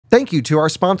Thank you to our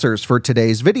sponsors for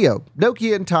today's video,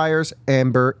 Nokian Tyres,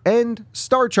 Amber, and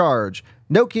StarCharge.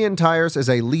 Nokian Tyres is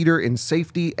a leader in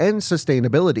safety and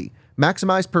sustainability.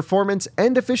 Maximize performance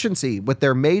and efficiency with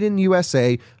their made in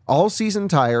USA all-season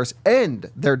tires and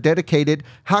their dedicated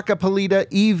Hakkapeliitta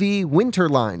EV winter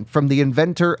line from the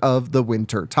inventor of the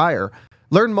winter tire.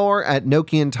 Learn more at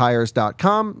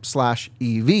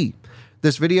nokiantires.com/EV.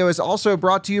 This video is also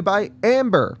brought to you by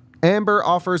Amber. Amber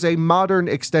offers a modern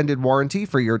extended warranty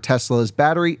for your Tesla's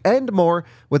battery and more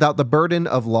without the burden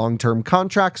of long-term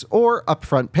contracts or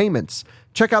upfront payments.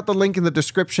 Check out the link in the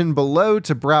description below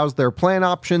to browse their plan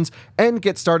options and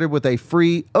get started with a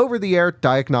free over-the-air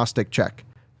diagnostic check.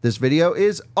 This video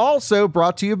is also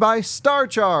brought to you by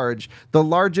StarCharge, the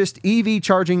largest EV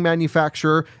charging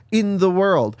manufacturer in the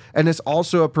world, and is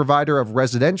also a provider of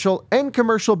residential and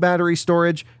commercial battery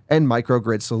storage and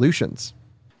microgrid solutions.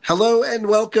 Hello and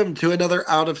welcome to another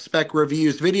Out of Spec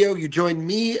Reviews video. You join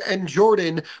me and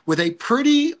Jordan with a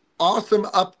pretty awesome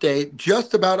update.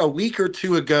 Just about a week or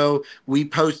two ago, we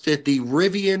posted the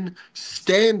Rivian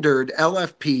Standard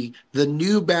LFP, the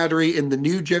new battery in the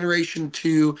new Generation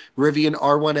 2 Rivian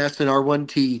R1S and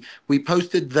R1T. We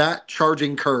posted that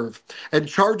charging curve. And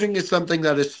charging is something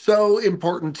that is so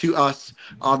important to us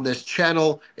on this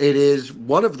channel. It is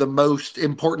one of the most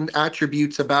important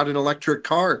attributes about an electric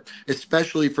car,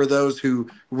 especially for those who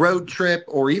road trip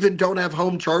or even don't have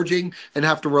home charging and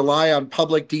have to rely on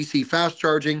public DC fast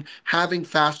charging. Having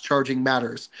fast charging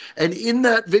matters. And in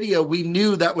that video, we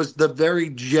knew that was the very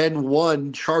Gen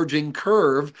 1 charging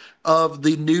curve of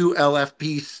the new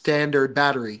LFP standard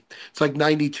battery. It's like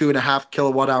 92.5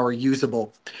 kilowatt hour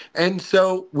usable. And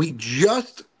so we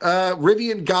just,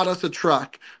 Rivian got us a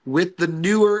truck with the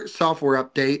newer software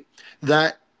update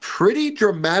that pretty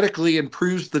dramatically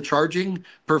improves the charging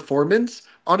performance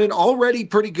on an already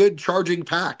pretty good charging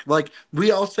pack. Like we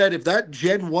all said, if that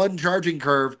Gen 1 charging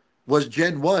curve was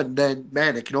Gen 1, then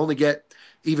man, it can only get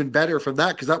even better from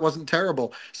that because that wasn't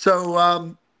terrible.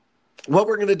 So what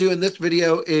we're going to do in this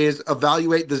video is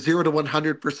evaluate the 0 to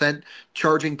 100%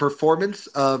 charging performance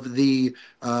of the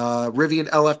Rivian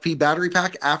LFP battery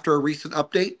pack after a recent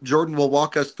update. Jordan will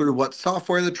walk us through what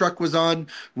software the truck was on.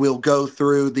 We'll go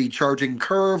through the charging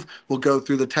curve. We'll go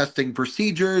through the testing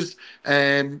procedures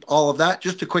and all of that.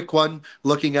 Just a quick one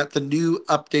looking at the new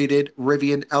updated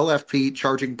Rivian LFP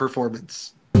charging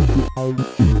performance.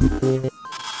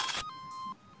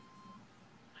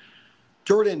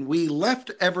 Jordan, we left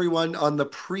everyone on the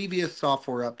previous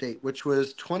software update, which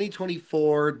was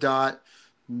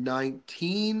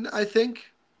 2024.19, I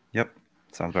think. Yep,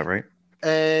 sounds about right.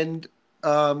 And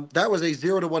that was a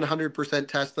 0 to 100%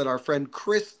 test that our friend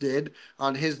Chris did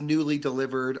on his newly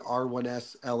delivered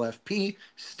R1S LFP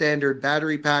standard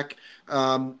battery pack.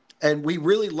 And we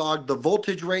really logged the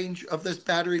voltage range of this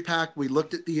battery pack. We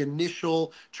looked at the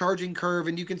initial charging curve,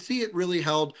 and you can see it really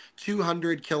held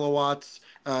 200 kilowatts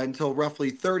until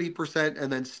roughly 30%,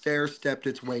 and then stair-stepped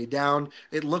its way down.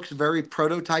 It looks very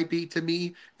prototypey to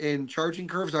me in charging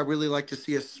curves. I really like to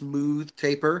see a smooth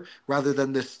taper rather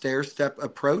than this stair-step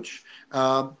approach.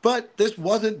 But this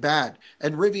wasn't bad.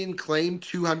 And Rivian claimed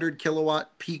 200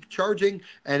 kilowatt peak charging,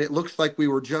 and it looks like we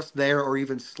were just there or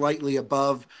even slightly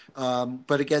above.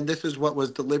 But again, this is what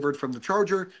was delivered from the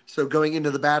charger. So going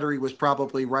into the battery was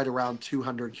probably right around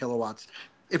 200 kilowatts.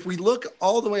 If we look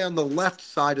all the way on the left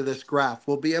side of this graph,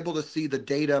 we'll be able to see the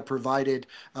data provided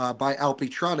by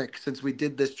Alpitronic, since we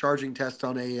did this charging test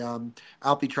on a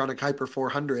Alpitronic Hyper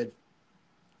 400.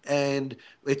 And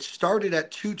it started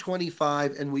at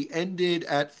 225 and we ended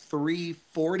at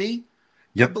 340.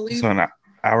 Yep, I believe. so an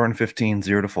hour and 15,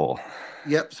 0 to full.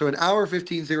 Yep, so an hour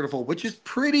 15, 0 to full, which is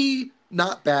pretty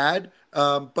not bad.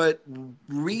 But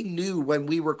we knew when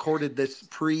we recorded this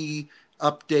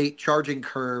pre-update charging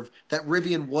curve that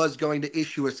Rivian was going to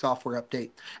issue a software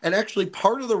update. And actually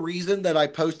part of the reason that I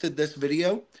posted this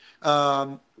video,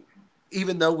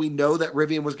 even though we know that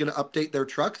Rivian was going to update their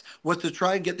trucks, was to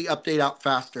try and get the update out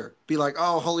faster. Be like,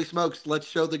 oh, holy smokes, let's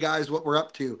show the guys what we're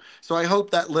up to. So I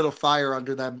hope that lit a fire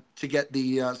under them to get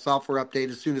the software update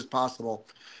as soon as possible.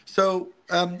 So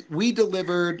we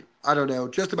delivered, I don't know,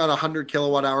 just about 100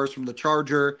 kilowatt hours from the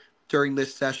charger during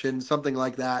this session, something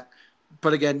like that.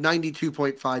 But again,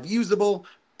 92.5 usable,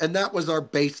 and that was our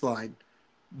baseline.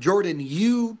 Jordan,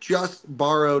 you just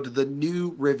borrowed the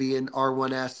new Rivian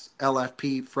R1S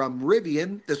LFP from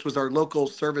Rivian. This was our local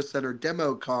service center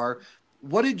demo car.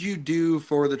 What did you do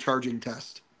for the charging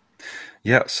test?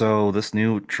 Yeah, so this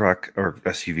new truck, or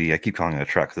SUV, I keep calling it a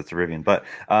truck because it's a Rivian, but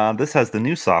this has the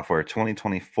new software,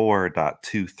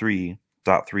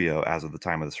 2024.23.30 as of the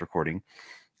time of this recording.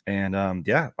 And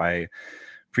yeah, I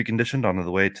preconditioned on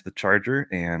the way to the charger,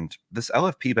 and this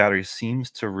LFP battery seems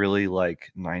to really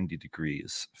like 90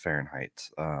 degrees Fahrenheit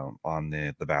on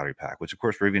the battery pack, which of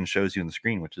course Rivian shows you on the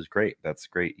screen, which is great. That's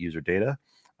great user data.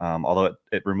 Although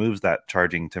it removes that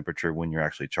charging temperature when you're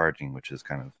actually charging, which is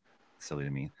kind of silly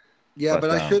to me. Yeah, But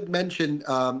but I should mention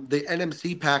the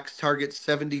NMC packs target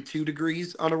 72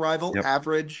 degrees on arrival yep,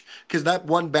 average, because that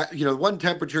one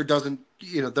temperature doesn't,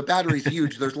 the battery's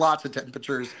huge. There's lots of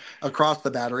temperatures across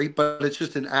the battery, but it's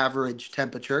just an average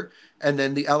temperature. And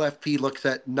then the LFP looks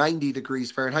at 90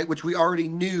 degrees Fahrenheit, which we already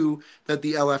knew that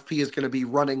the LFP is going to be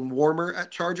running warmer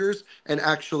at chargers and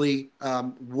actually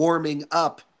warming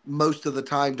up most of the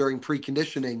time during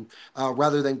preconditioning,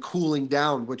 rather than cooling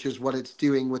down, which is what it's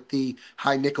doing with the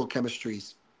high nickel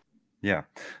chemistries. yeah.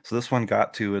 So this one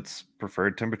got to its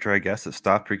preferred temperature, I guess. It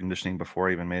stopped preconditioning before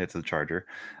I even made it to the charger.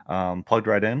 Plugged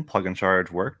right in, plug and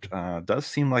charge worked. Does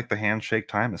seem like the handshake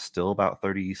time is still about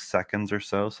 30 seconds or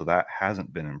so, so that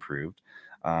hasn't been improved,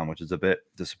 which is a bit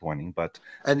disappointing. But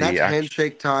And that's the actual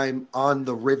handshake time on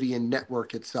the Rivian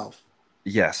network itself.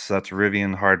 Yes, that's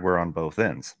Rivian hardware on both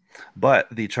ends. But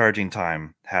the charging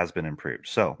time has been improved.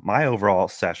 So my overall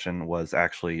session was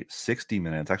actually 60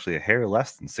 minutes, actually a hair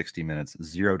less than 60 minutes,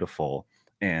 0 to full.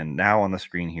 And now on the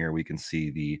screen here, we can see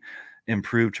the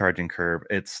improved charging curve.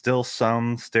 It's still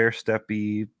some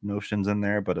stair-steppy notions in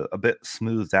there, but a bit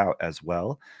smoothed out as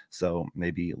well. So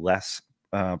maybe less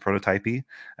prototypey,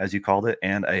 as you called it,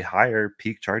 and a higher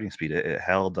peak charging speed. It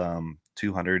held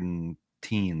 200 and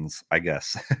teens, I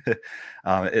guess. It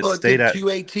Well, it stayed did at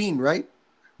 218, right?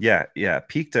 yeah,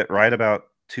 peaked at right about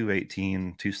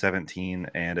 218, 217,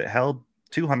 and it held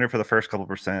 200 for the first couple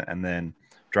percent and then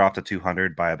dropped to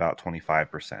 200 by about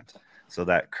 25%. So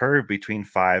that curve between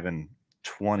 5 and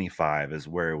 25 is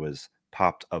where it was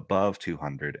popped above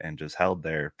 200 and just held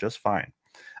there just fine.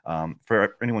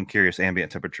 For anyone curious,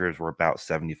 ambient temperatures were about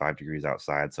 75 degrees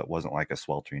outside, so it wasn't like a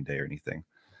sweltering day or anything.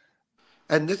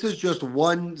 And this is just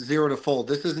 1 0 to full.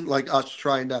 This isn't like us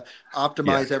trying to Yeah,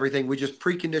 optimize everything. We just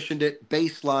preconditioned it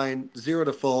baseline 0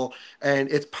 to full. And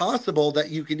it's possible that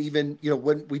you can even,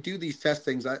 when we do these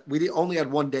testings, we only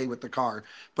had 1 day with the car.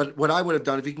 But what I would have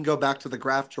done, if you can go back to the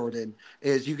graph, Jordan,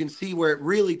 is you can see where it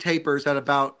really tapers at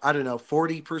about, I don't know,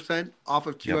 40% off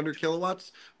of yep, 200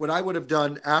 kilowatts. What I would have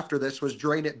done after this was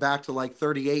drain it back to like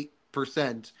 38%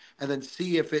 and then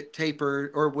see if it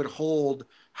tapered or would hold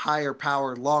higher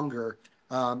power longer,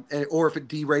 or if it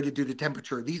derated due to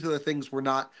temperature. These are the things we're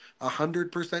not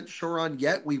 100% sure on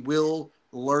yet. We will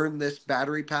learn this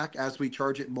battery pack as we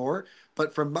charge it more.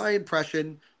 But from my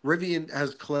impression, Rivian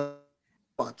has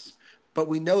kilowatts. But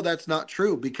we know that's not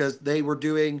true because they were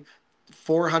doing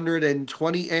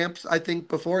 420 amps, I think,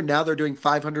 before. Now they're doing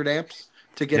 500 amps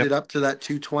to get it yep. up to that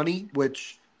 220,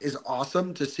 which is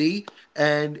awesome to see.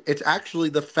 And it's actually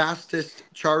the fastest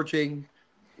charging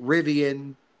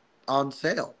Rivian on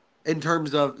sale in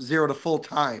terms of 0 to full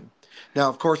time. Now,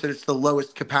 of course, it's the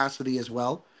lowest capacity as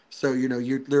well. So,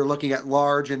 they're looking at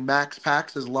large and max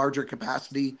packs as larger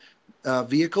capacity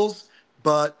vehicles.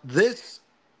 But this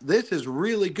is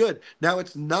really good. Now,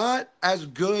 it's not as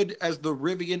good as the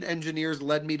Rivian engineers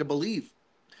led me to believe.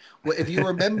 Well, if you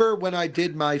remember when I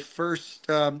did my first,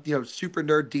 super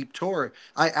nerd deep tour,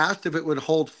 I asked if it would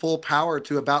hold full power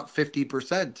to about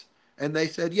 50%. And they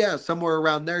said, yeah, somewhere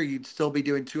around there, you'd still be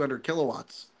doing 200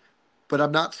 kilowatts. But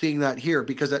I'm not seeing that here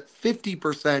because at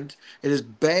 50%, it is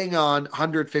bang on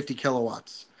 150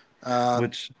 kilowatts. Um,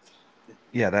 Which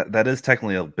Yeah, that is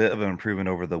technically a bit of an improvement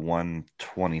over the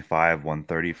 125,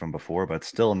 130 from before, but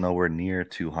still nowhere near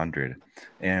 200.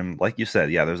 And like you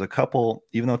said, yeah, there's a couple,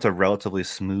 even though it's a relatively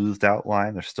smoothed out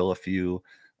line, there's still a few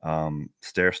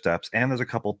stair steps, and there's a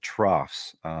couple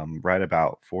troughs right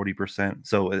about 40%.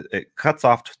 So it cuts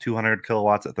off to 200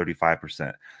 kilowatts at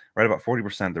 35%. Right about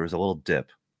 40%, there was a little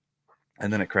dip,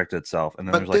 and then it corrected itself, and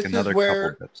then there's but like another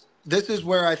couple dips. this is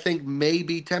where I think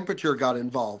maybe temperature got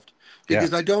involved Yeah.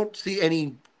 because I don't see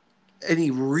any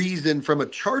reason from a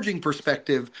charging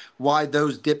perspective why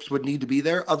those dips would need to be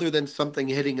there other than something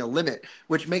hitting a limit,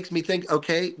 which makes me think,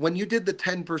 okay, when you did the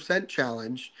 10%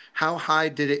 challenge, how high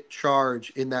did it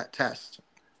charge in that test?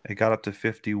 It got up to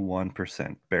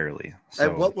 51%, barely. And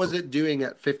So what was it doing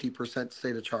at 50%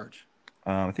 state of charge?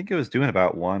 I think it was doing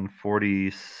about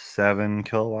 147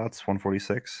 kilowatts,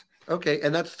 146. Okay,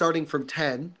 and that's starting from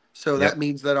 10. So that Yep.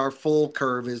 means that our full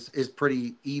curve is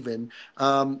pretty even.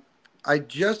 I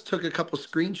just took a couple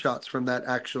screenshots from that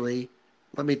actually.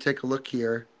 Let me take a look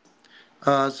here.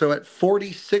 So at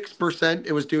 46%,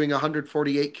 it was doing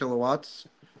 148 kilowatts,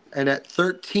 and at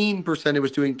 13%, it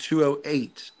was doing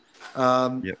 208.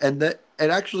 Yep. And that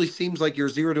it actually seems like your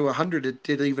 0 to 100, it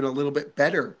did even a little bit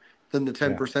better than the Yeah.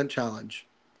 10% challenge.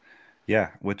 Yeah,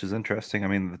 which is interesting. I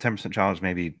mean, the 10% challenge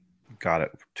maybe got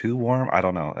it too warm. I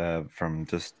don't know. From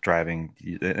just driving,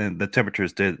 and the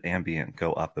temperatures did ambient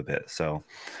go up a bit. So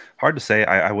hard to say.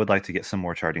 I would like to get some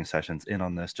more charging sessions in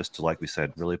on this, just to, like we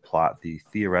said, really plot the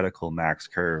theoretical max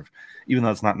curve, even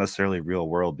though it's not necessarily real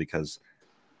world, because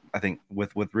I think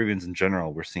with Rivians in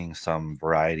general, we're seeing some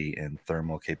variety in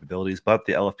thermal capabilities, but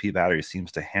the LFP battery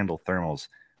seems to handle thermals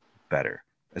better.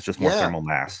 It's just more Yeah. thermal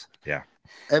mass. Yeah.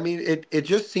 I mean, it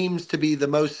just seems to be the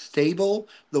most stable,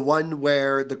 the one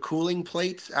where the cooling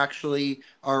plates actually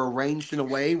are arranged in a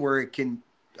way where it can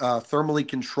thermally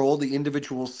control the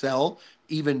individual cell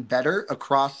even better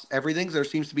across everything. There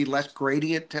seems to be less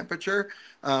gradient temperature.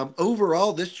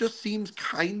 Overall, this just seems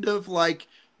kind of like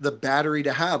the battery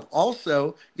to have.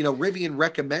 Also, Rivian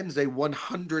recommends a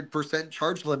 100%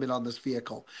 charge limit on this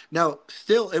vehicle. Now,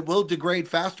 still, it will degrade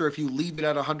faster if you leave it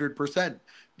at 100%.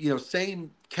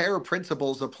 Same care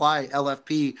principles apply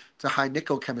LFP to high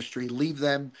nickel chemistry. Leave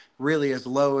them really as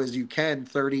low as you can,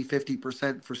 30,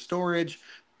 50% for storage.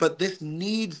 But this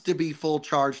needs to be full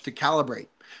charge to calibrate.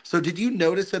 So, did you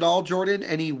notice at all, Jordan,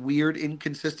 any weird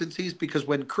inconsistencies? Because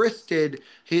when Chris did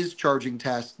his charging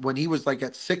test, when he was like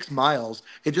at 6 miles,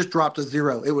 it just dropped to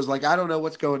zero. It was like, I don't know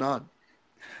what's going on.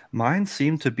 Mine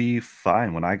seemed to be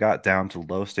fine. When I got down to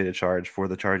low state of charge for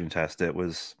the charging test, it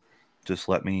was just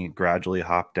let me gradually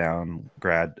hop down.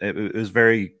 It was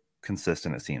very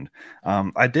consistent, it seemed.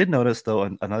 I did notice, though,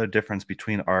 another difference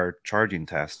between our charging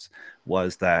tests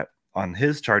was that on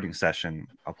his charging session,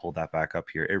 I'll pull that back up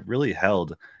here, it really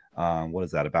held, what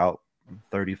is that, about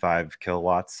 35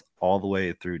 kilowatts all the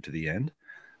way through to the end.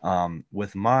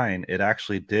 With mine, it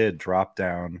actually did drop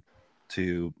down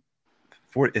to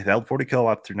 40, it held 40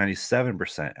 kilowatts through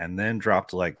 97%, and then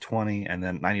dropped to like 20, and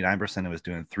then 99% it was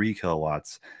doing 3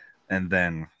 kilowatts, and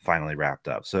then finally wrapped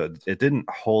up. So it didn't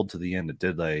hold to the end. It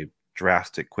did a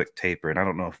drastic quick taper, and I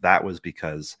don't know if that was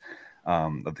because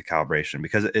of the calibration,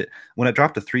 because when it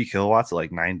dropped to 3 kilowatts at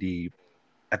like 90,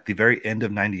 at the very end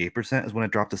of 98% is when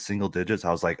it dropped to single digits.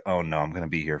 I was like, oh no, I'm going to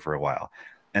be here for a while.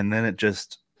 And then it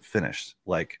just finished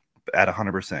like at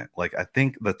 100%. Like, I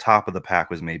think the top of the pack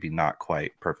was maybe not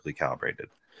quite perfectly calibrated.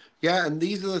 Yeah, and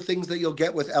these are the things that you'll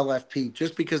get with LFP,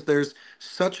 just because there's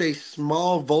such a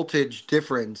small voltage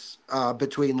difference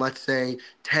between, let's say,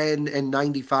 10 and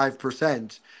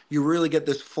 95%. You really get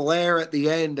this flare at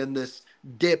the end and this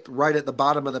dip right at the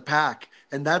bottom of the pack.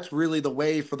 And that's really the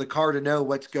way for the car to know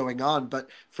what's going on. But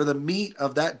for the meat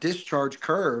of that discharge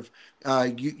curve,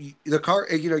 the car,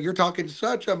 you're talking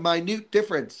such a minute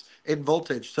difference in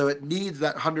voltage. So it needs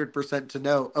that 100% to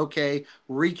know, okay,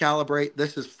 recalibrate,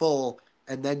 this is full,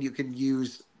 and then you can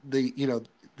use the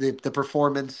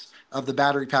performance of the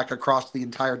battery pack across the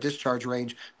entire discharge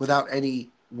range without any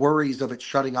worries of it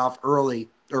shutting off early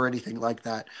or anything like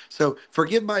that. So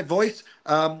forgive my voice.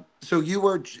 So you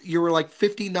were like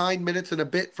 59 minutes and a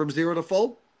bit from zero to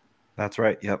full. That's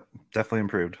right. Yep. Definitely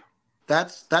improved.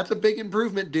 That's a big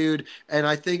improvement, dude. And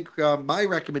I think my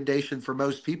recommendation for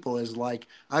most people is like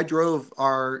I drove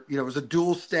it was a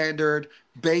dual standard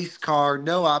base car,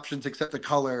 no options except the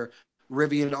color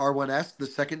Rivian R1S, the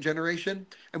second generation.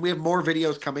 And we have more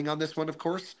videos coming on this one, of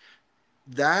course.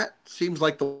 That seems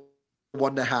like the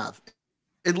one to have,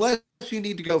 unless you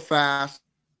need to go fast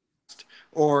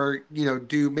or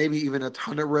do maybe even a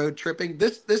ton of road tripping.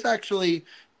 This actually,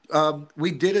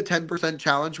 we did a 10%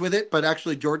 challenge with it, but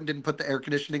actually Jordan didn't put the air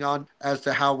conditioning on as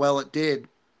to how well it did,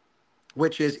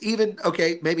 which is even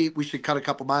okay. Maybe we should cut a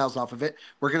couple miles off of it.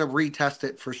 We're gonna retest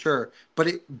it for sure, but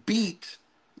it beat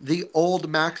the old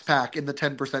max pack in the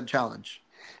 10% challenge.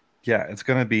 Yeah, it's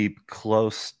going to be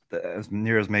close, as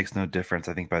near as makes no difference,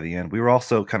 I think, by the end. We were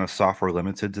also kind of software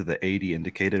limited to the 80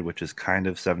 indicated, which is kind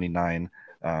of 79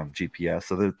 GPS.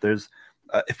 So there's,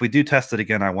 if we do test it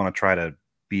again, I want to try to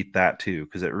beat that too,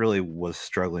 because it really was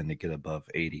struggling to get above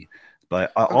 80.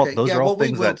 But Okay, those yeah, are all well, we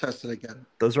things will that test it again.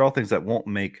 won't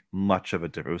make much of a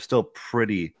difference. It was still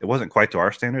pretty, it wasn't quite to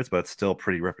our standards, but it's still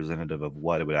pretty representative of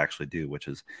what it would actually do, which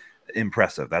is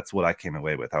impressive. That's what I came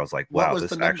away with. I was like, What wow, was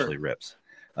the this actually number? rips.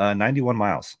 91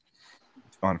 miles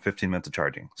on 15 minutes of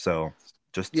charging. So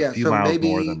just a Yeah, few so miles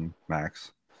more maybe than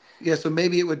max.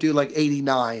 maybe it would do like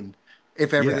 89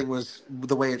 if Yeah. everything was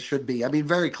the way it should be. I mean,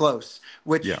 very close. Yeah.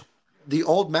 Which the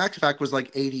old max pack was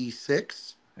like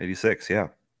 86. 86. Yeah.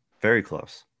 Very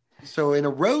close. So in a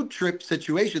road trip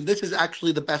situation, this is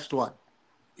actually the best one.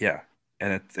 Yeah.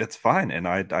 And it's fine. And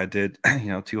I did,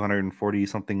 240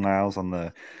 something miles on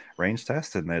the range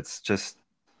test. And it's just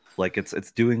like,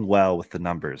 it's doing well with the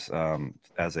numbers,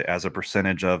 as a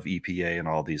percentage of EPA and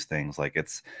all these things. Like,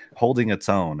 it's holding its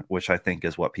own, which I think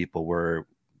is what people were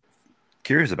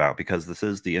curious about, because this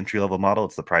is the entry level model.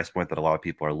 It's the price point that a lot of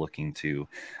people are looking to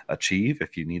achieve.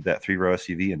 If you need that 3-row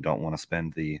SUV and don't want to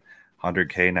spend the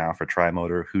 100K now for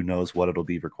tri-motor, who knows what it'll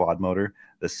be for quad motor,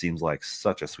 this seems like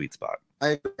such a sweet spot.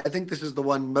 I think this is the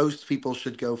one most people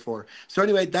should go for. So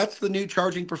anyway, that's the new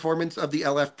charging performance of the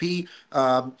LFP.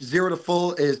 0 to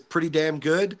full is pretty damn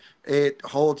good. It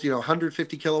holds,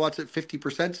 150 kilowatts at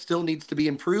 50%. Still needs to be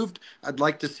improved. I'd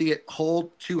like to see it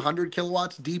hold 200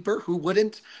 kilowatts deeper. Who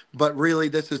wouldn't? But really,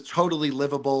 this is totally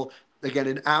livable. Again,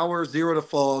 an hour, 0 to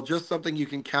full, just something you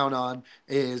can count on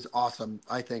is awesome,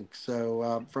 I think.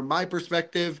 So from my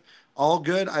perspective, all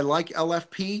good. I like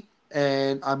LFP.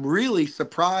 And I'm really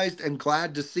surprised and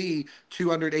glad to see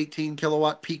 218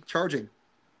 kilowatt peak charging.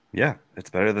 Yeah, it's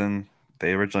better than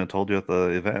they originally told you at the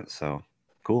event. So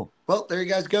cool. Well, there you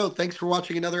guys go. Thanks for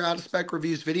watching another Out of Spec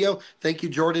Reviews video. Thank you,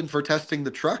 Jordan, for testing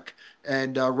the truck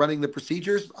and running the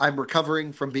procedures. I'm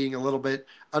recovering from being a little bit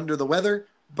under the weather,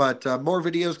 but more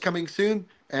videos coming soon.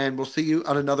 And we'll see you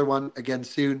on another one again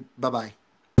soon. Bye-bye.